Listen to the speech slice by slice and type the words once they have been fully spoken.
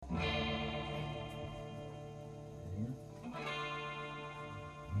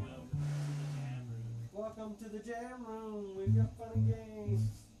Welcome to the jam room. We've got fun and games.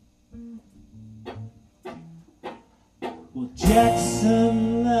 Well,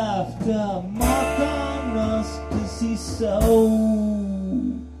 Jackson left a mark on us 'cause he's so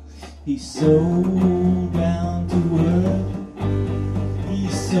down to earth.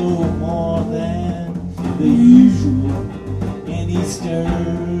 He's so more than the usual, and he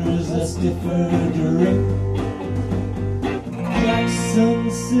stirs a stiffer drink.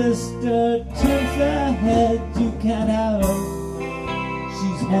 Jackson's sister turns her head, you can't have her.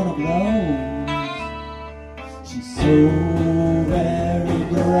 She's one of those. She's so very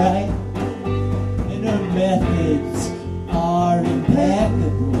bright, and her methods are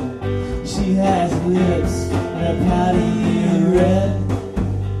impeccable. She has lips that are pouty red.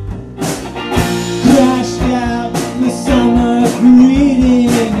 Crashed out the summer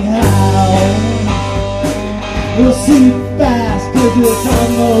greeting howl. We'll see fast 'cause it's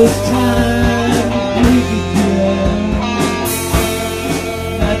almost time to drink again.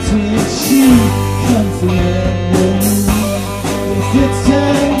 That's when she comes in. It's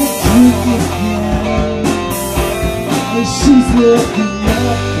time to drink again. And she's looking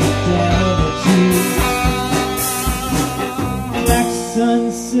up and down at you.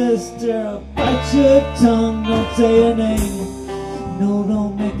 Jackson's sister, bite your tongue, don't say her name. No,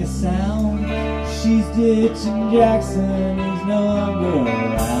 don't make a sound. She's ditching Jackson, he's no longer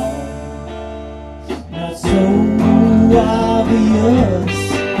around. Not so obvious,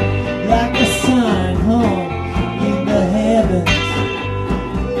 like a sign hung in the heavens.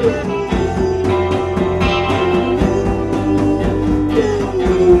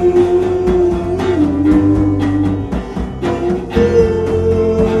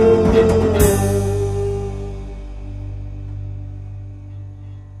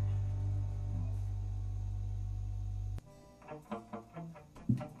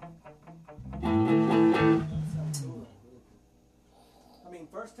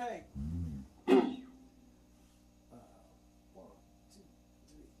 First take. 1, 2,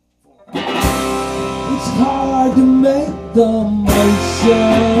 3, 4. It's hard to make the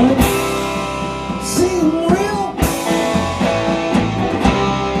motion seem real.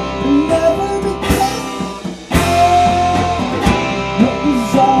 Never became what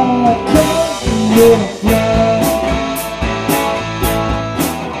was all I could fly.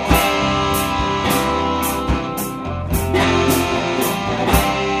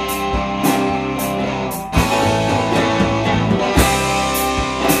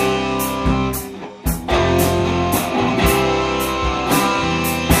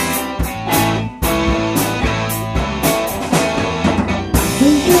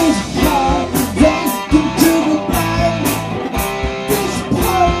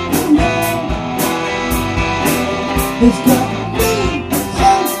 It's got me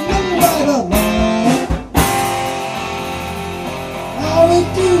something right along. All we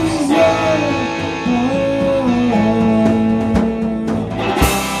do is run.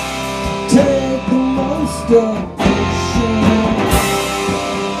 Take the most of pushing.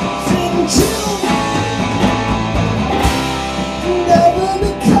 Sing chill. Never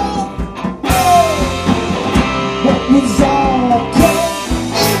become what was all I could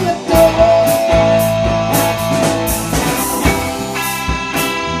in the door.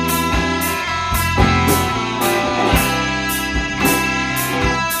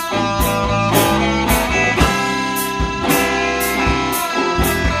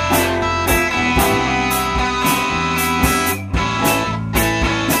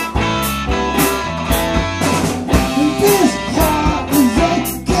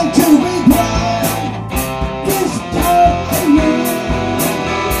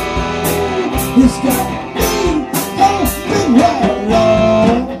 It's got me open right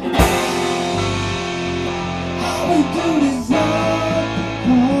along. All we do is run.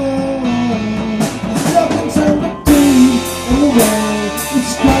 There's nothing to redeem in the way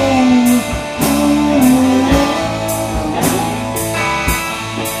it's gone.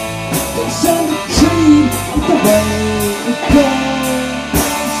 It's on the tree with the way it goes.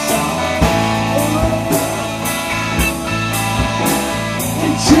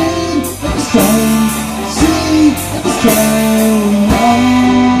 And tree with the stone, see with the stone.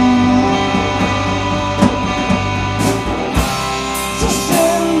 So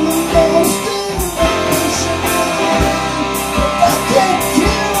send the most emotional, but I can't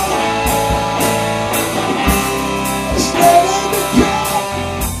kill. It's never become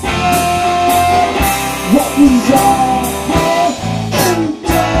what was all and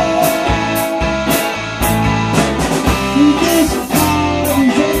done. This heart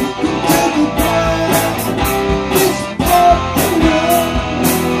is aching to the ground. This part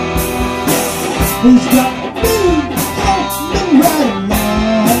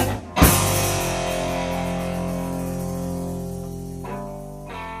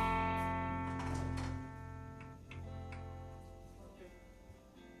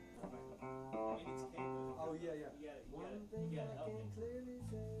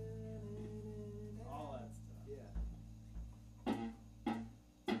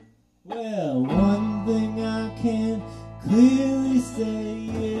Well, one thing I can clearly say,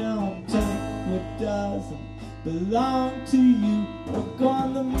 you don't take what doesn't belong to you. Or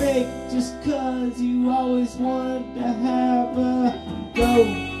gonna make just 'cause you always wanted to have a go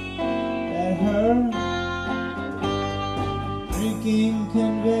at her. Drinking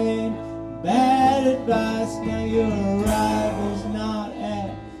conveyed bad advice. Now your rival's not at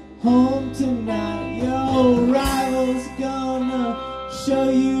home tonight. Your rival's gonna show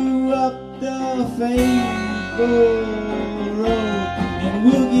you up the favorite road. And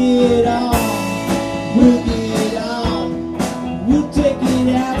we'll get on, we'll get on, we'll take it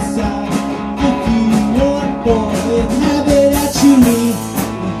outside if you want, boy. And have it at you, we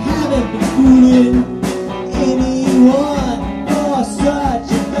haven't been fooling anyone for such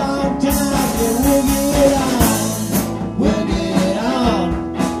a long time. And we'll get on,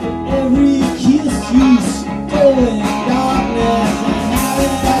 every kiss you stole in darkness. And have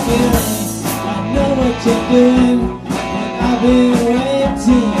it at you, I know what you're doing, and I've been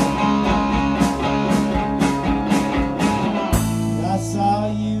waiting. I saw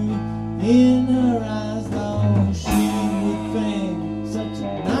you in her eyes, though she would feign such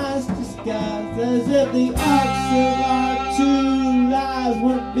a nice disguise, as if the arcs of our two lives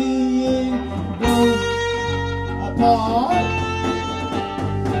weren't being blown apart.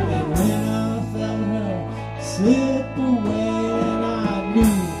 And when I felt her slip away, and I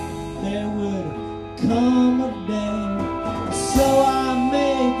knew there would come a day, so I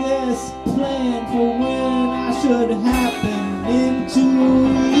made this plan for when I should happen into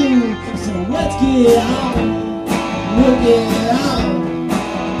you. So let's get on, we'll get on,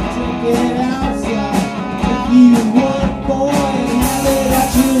 take it outside if you want, boy. And have it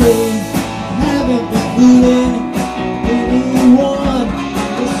at you, haven't been fooling anyone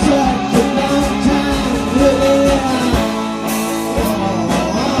for such a long time. We'll get on,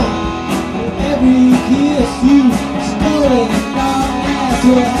 every kiss you stole in darkness.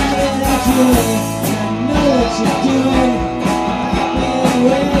 We'll have it at you, I know what you're doing. I've been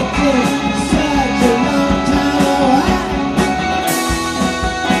waiting such a long time.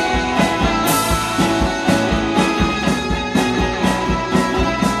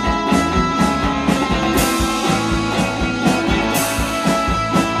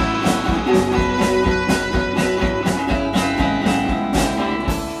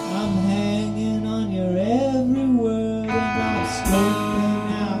 I'm hanging on your every word, and I'm scoping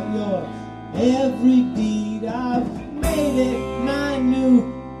out your every deed. I've made it my new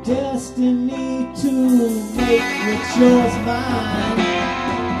destiny to make what's yours mine.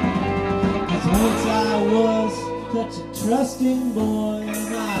 'Cause once I was such a trusting boy,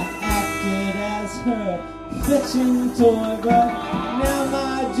 and I acted as her fetching toy, but now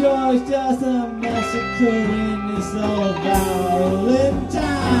my joy's just a massacre in this old violent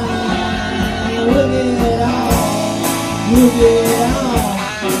time. We'll get on, we'll get on,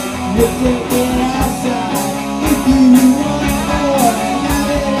 we'll take it outside if you want more. Have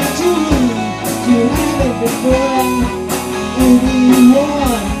it at you, to have it before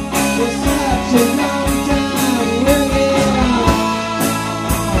anyone for such a long time. We'll get on,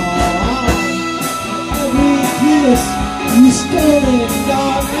 every kiss you stole in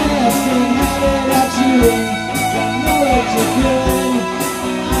darkness. And have it at you, I know what you're doing.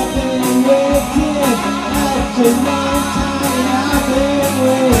 I've been waiting such a long time. I've been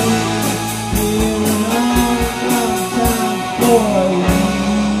waiting here a long, long time for you.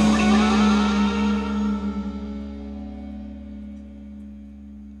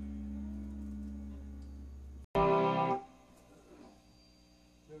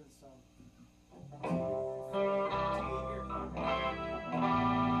 Doing some.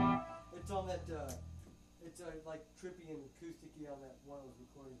 It's on that, it's like trippy and acousticy on that one of those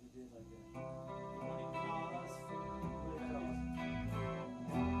recordings we did like that.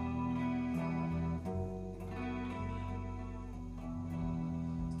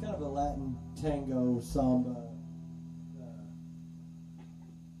 It's kind of a Latin tango samba.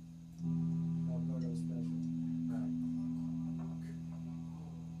 Alberto special. Right.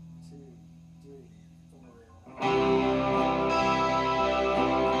 2, 3, 4.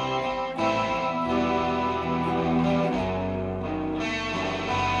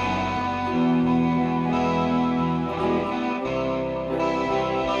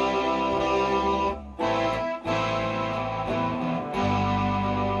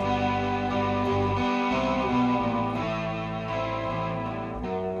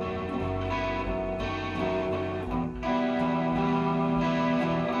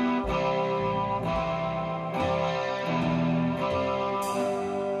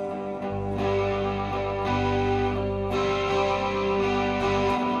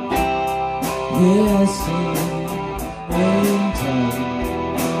 Listen in time.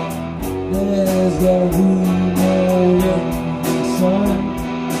 There's a rumor in the sun,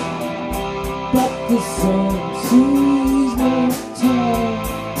 but the sun sees no time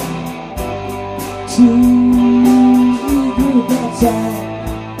to group outside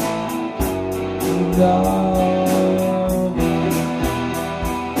and all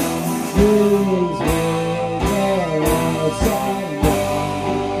things outside.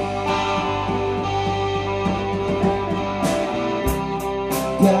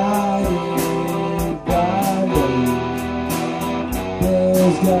 Guided by love,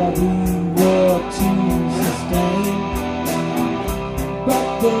 there's gotta be war to sustain, but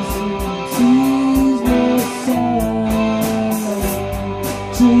there seems no sign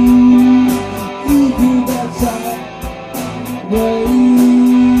to equal that side. Wave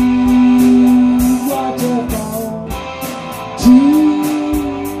waterfall to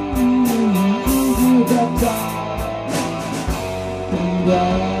equal that side. And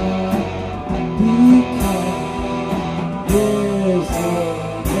I become this side.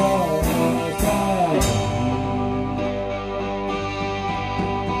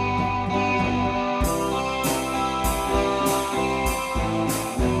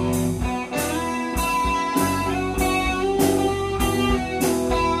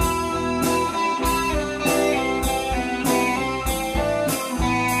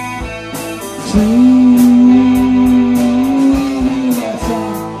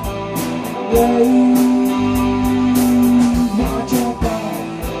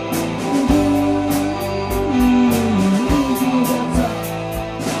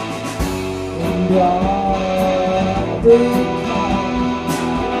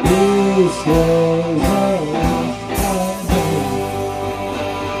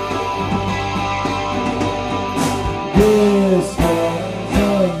 This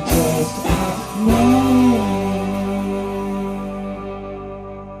wasn't just a moment.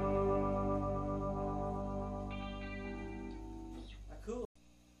 Cool.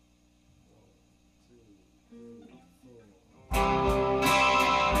 1, 2, 3, 4.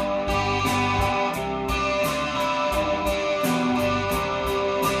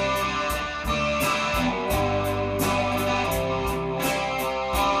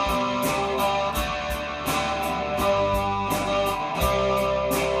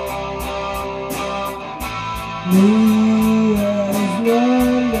 Me as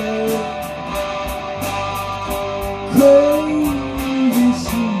lonely, crazy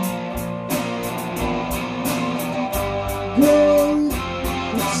sheep, great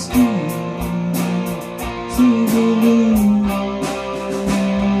extreme to believe.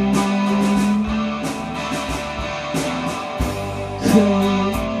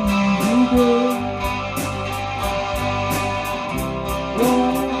 Crazy girl,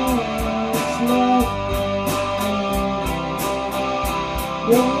 what's love?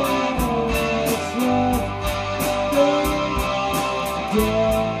 What's love? Get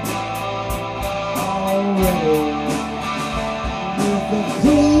away with the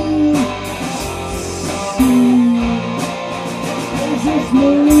clean sea. Is this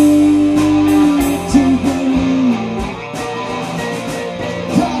me to believe?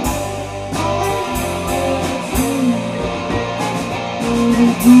 Come on,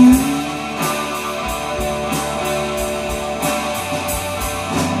 see.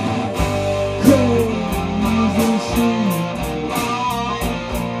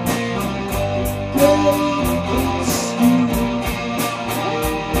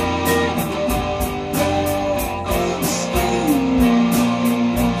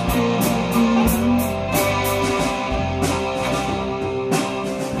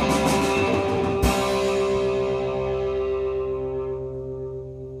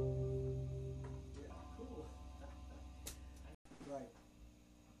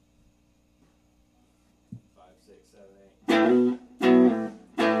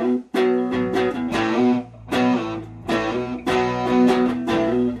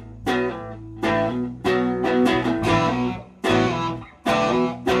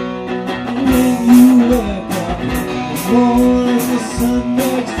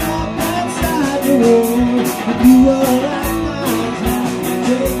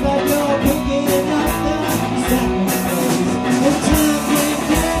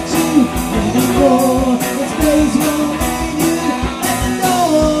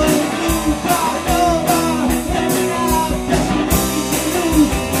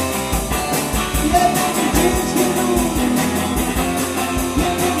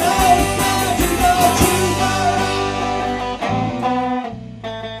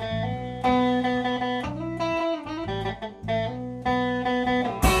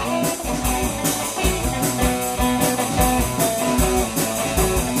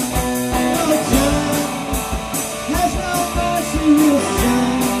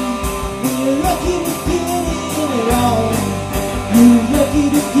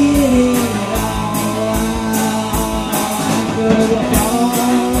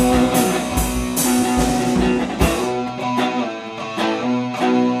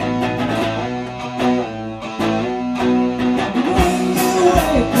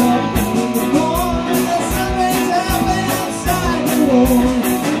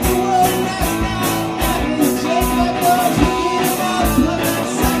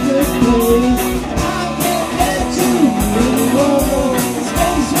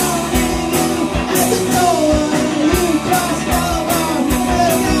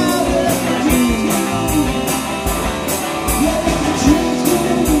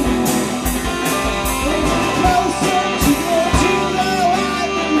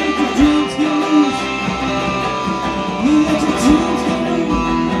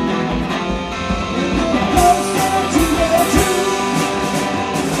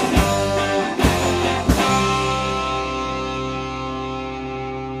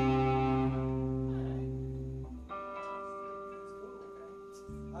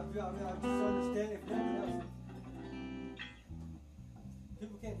 I just understand if nothing else.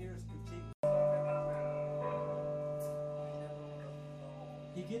 People can't hear us critique.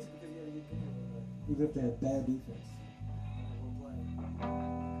 He gets it because he had a good game. Even if they have bad defense. We're playing.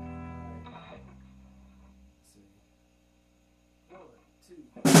 Alright. Let's see. 1, 2.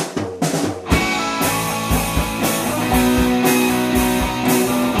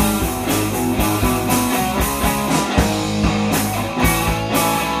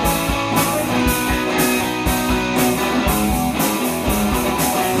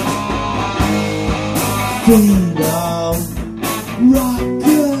 Freedom,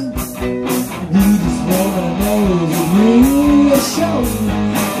 rockin'. We just wanna know if you are showing.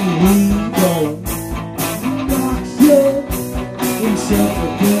 We don't rock yet. Except for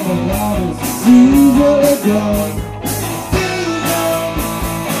them around us, see where they go.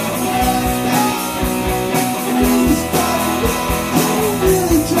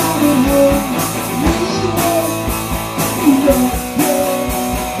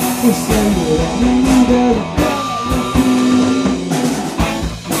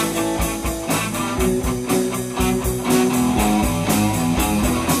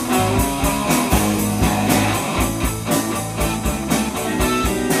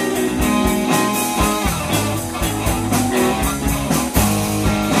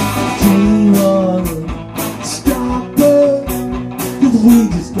 We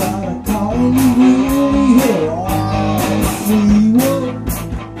just gotta call and you really hear all we want.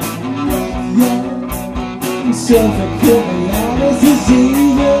 Yeah, self-activity, honest is easy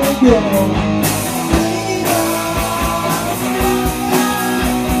to go.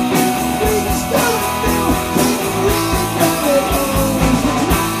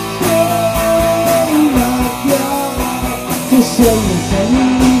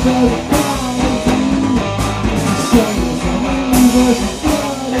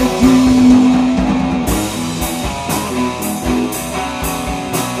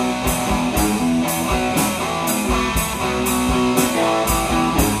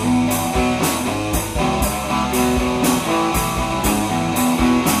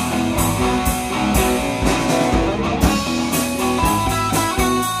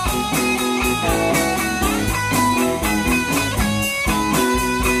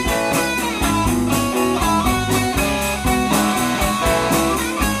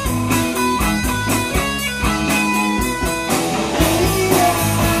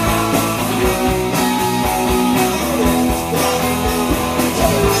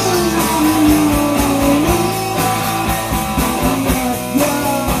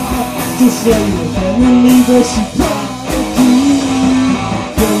 Say you're gonna leave her, she probably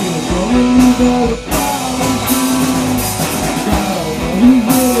say you're gonna leave her,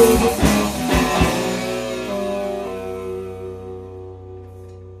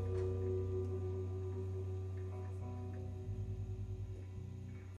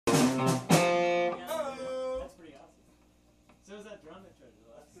 That's pretty awesome. So is that drum intro to the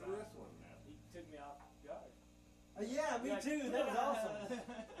last song. He took me off guard. Yeah, me too. That was awesome.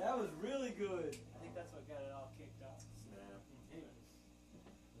 That was really good. I think that's what got it all kicked off. Anyways.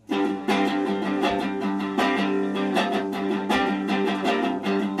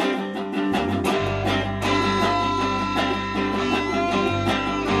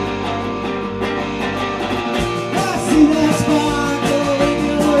 I see that sparkle in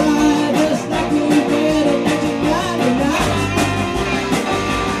your eye, just like we did in 1999.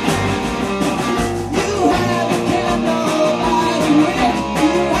 You had a candle light lit,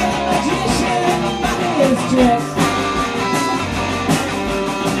 you had a magician by his dress.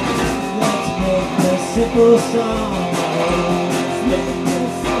 Let's make a simple song. Let's make a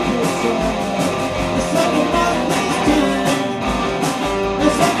simple song. A song about this time. A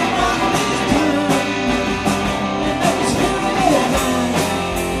song about this time. And the spirit of mine,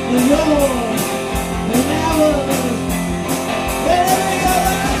 and yours, and ours, and every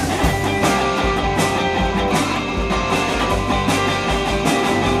other.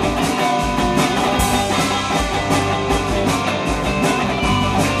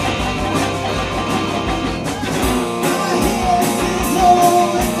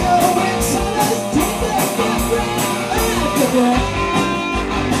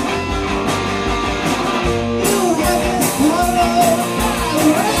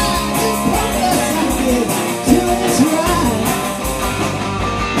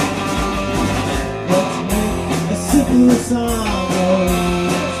 simple sorrow.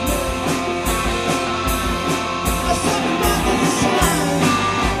 A summer morning's time.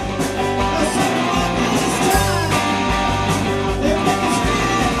 A summer morning's time. They make us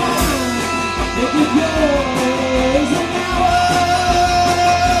feel fine. If you go, an hour.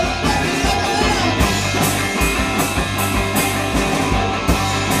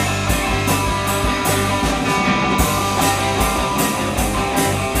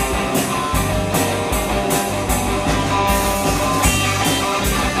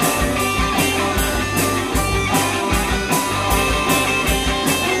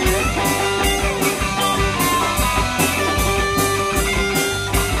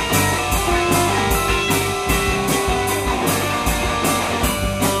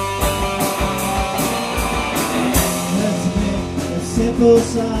 Simple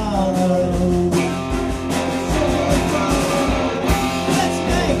sorrow. Let's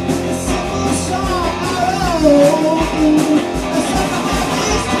make a simple sorrow. A summer morning's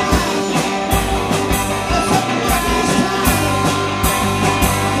time. A summer morning's time.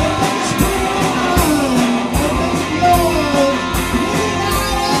 They make us feel fine. They make it yours.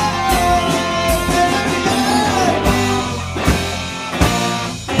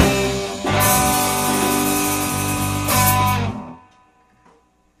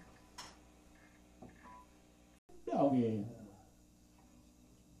 Doggy.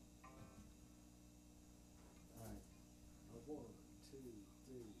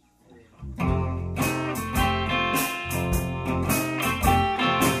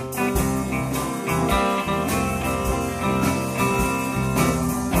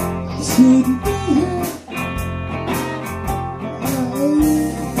 Shouldn't be here.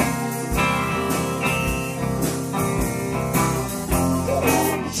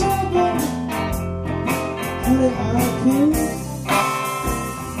 Trouble. Honey, I can.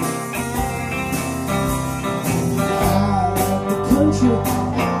 I like the country.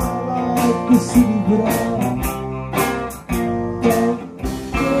 I like the city, but I don't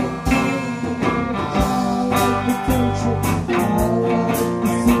I like the country. I like the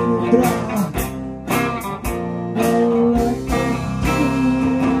city, but I don't like the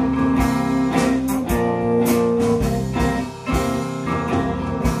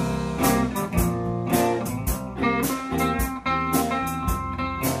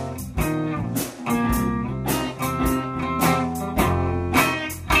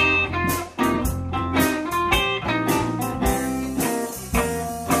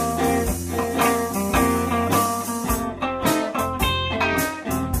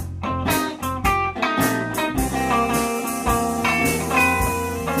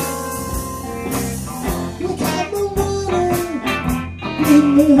look at the water in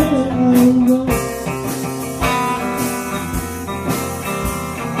the harbor.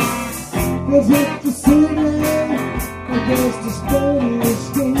 Let's hit the city against the Spanish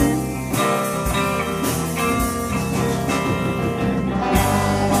street.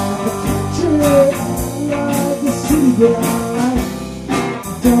 The country, I like the city, but I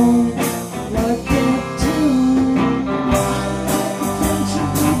don't like that too. I like the country,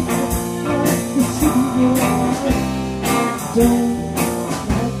 I like the city, but I don't.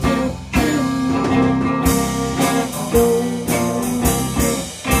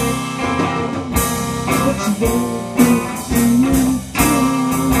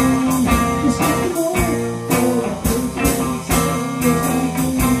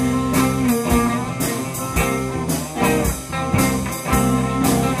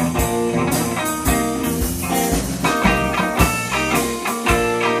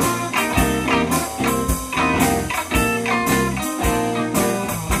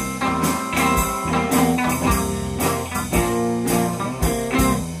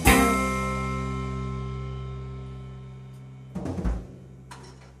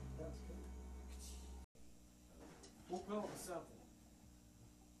 We'll go with something.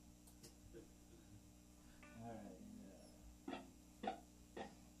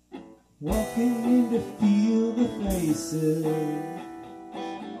 Walking in to feel the faces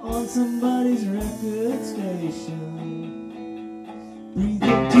on somebody's record station. Breathe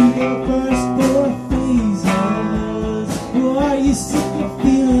into the first 4 phases. Who are you sick of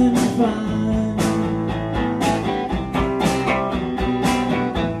feeling fine?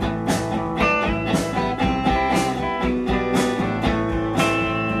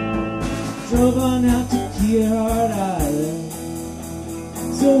 Drove on out to Keyhart Island.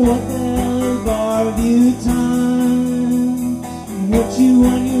 So what the hell is Barview time? What you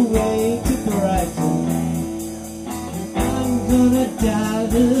on your way to Brighton? I'm gonna die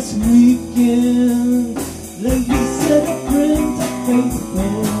this weekend. Lady said a friend to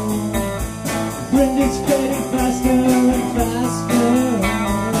faithful. Friend is fading faster.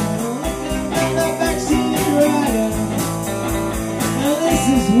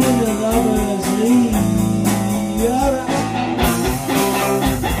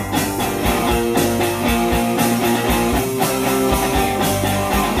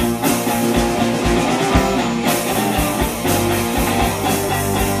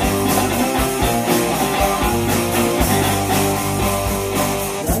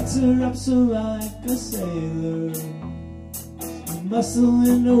 lights are up so like a sailor,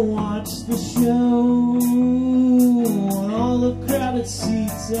 bustling to watch the show. And all the crowded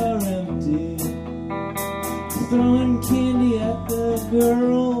seats are empty, throwing candy at the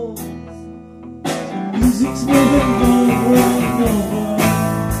girls. The music's moving over and over,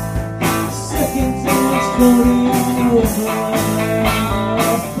 second time's floating over,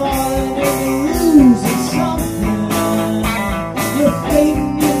 falling and losing something. You're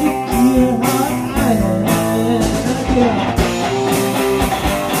fading into your heart island. Yeah.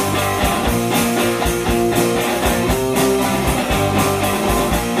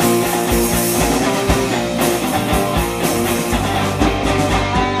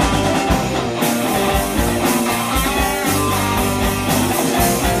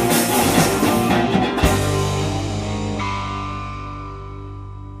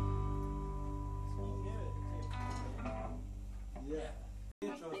 Yeah. The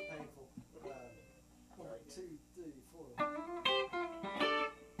intro is painful. 1, 2, 3, 4. I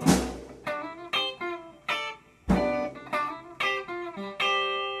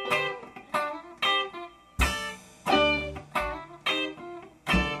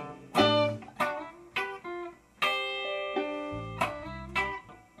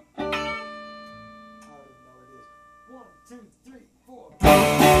don't even know what it is. 1, 2, 3, 4.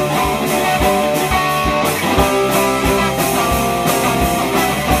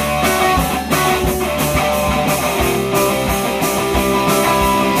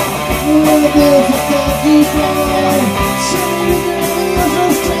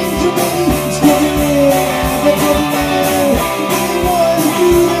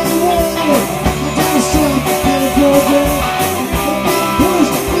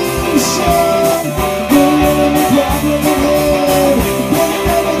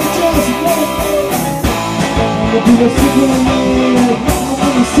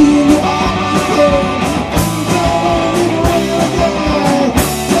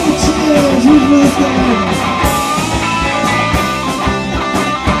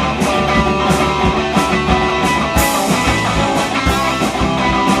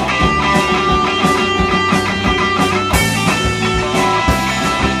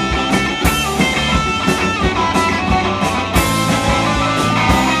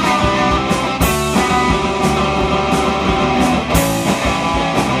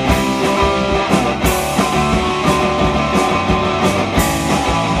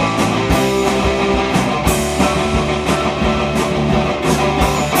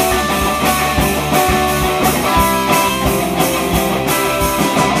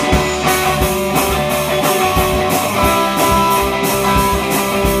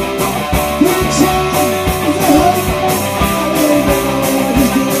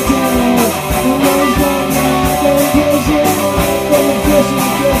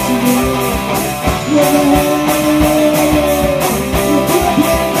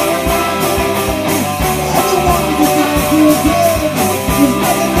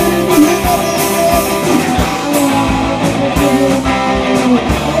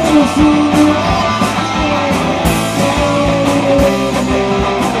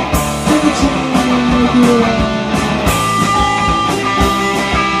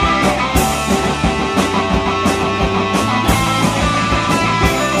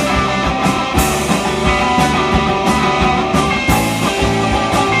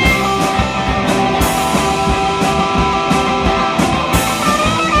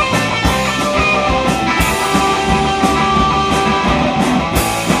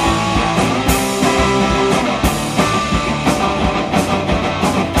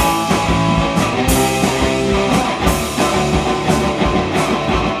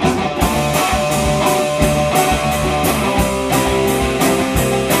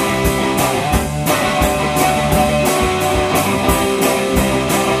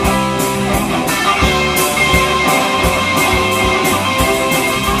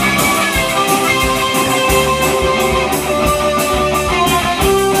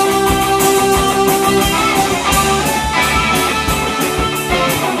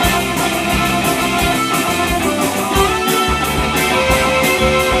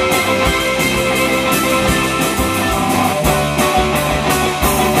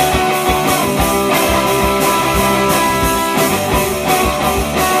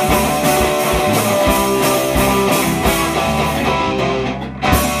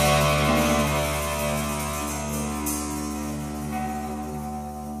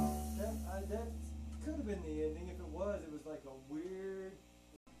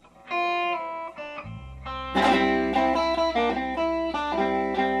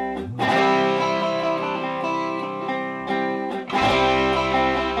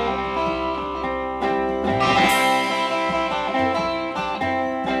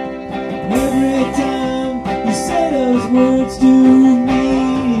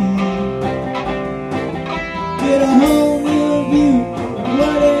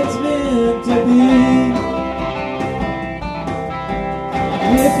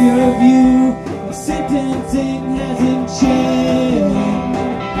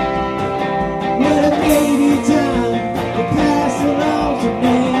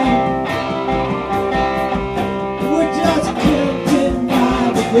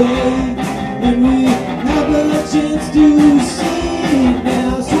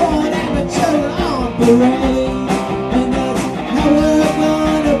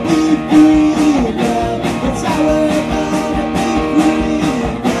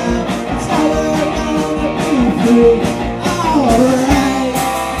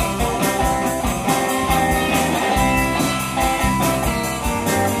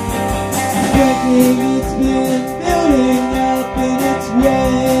 everything it's been building up in its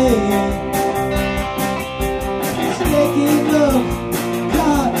way. It's making the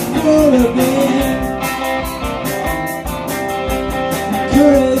clock roll again.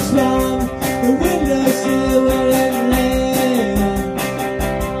 Courage from the windowsill where it lay.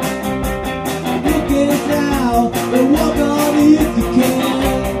 Looking now, but walk on if you can.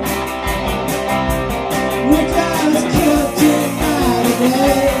 We're just counting by the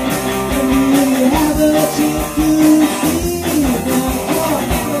day. And we have a chance to see them walk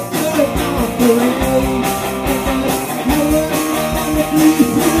the third on parade. And that's how we're gonna be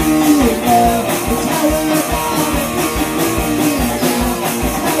free now. It's how we're gonna be free now.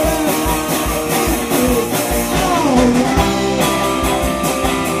 It's how we're gonna be free.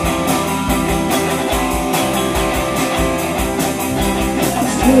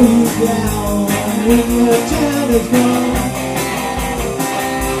 Slow you down when your time is gone.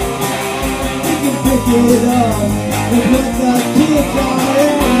 You can pick it up and put the kick on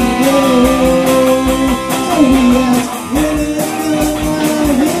it and go. So we ask when it's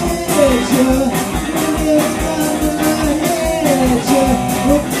gonna hit you, when it's gonna hit you.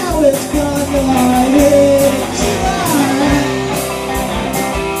 Well, now it's gonna hit you.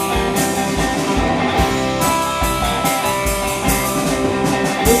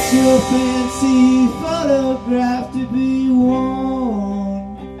 It's your fancy photograph to be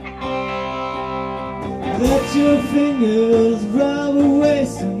worn. Let your fingers rub away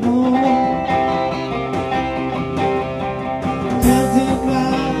some more. Counting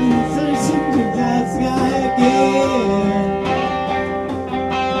round, searching to that sky again.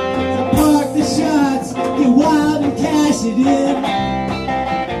 So park the shots, get wild and cash it in.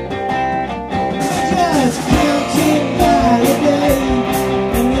 Just counting by the day.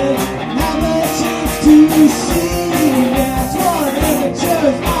 To see that's one of the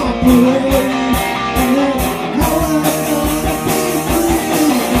church on parade. And that's how we're gonna be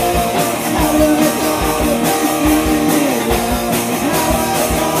free. How we're gonna be free. How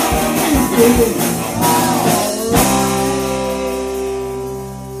we're gonna be free.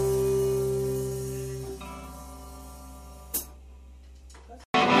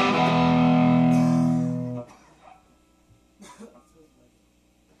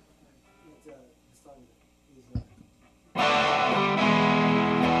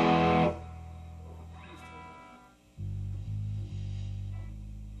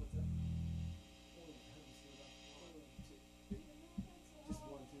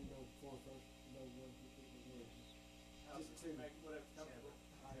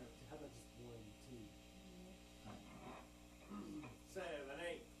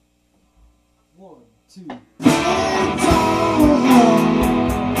 One, two.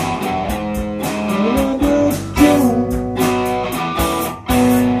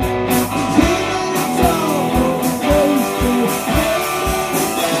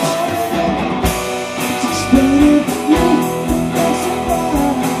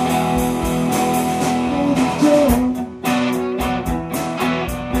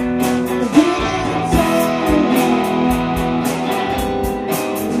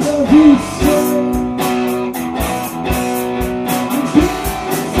 So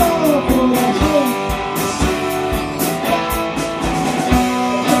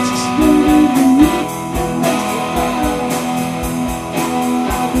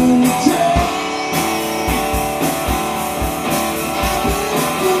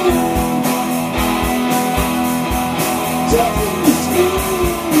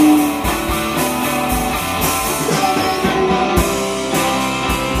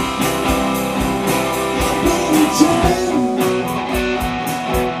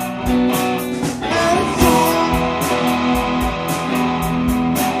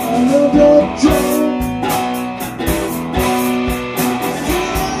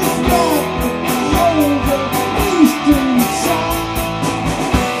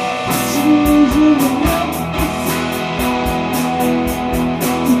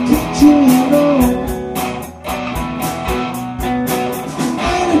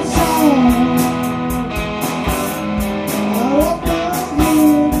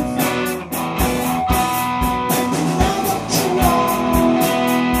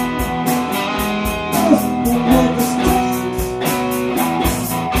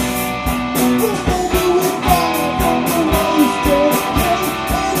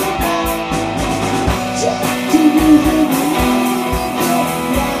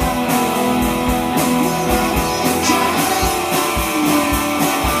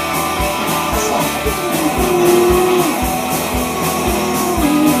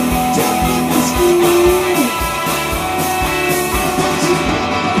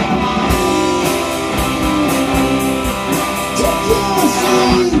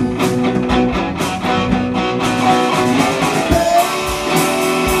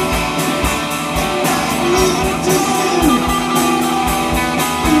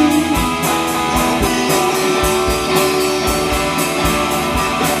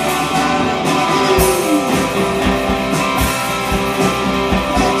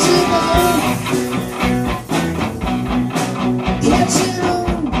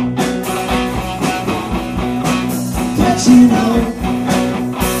marching home.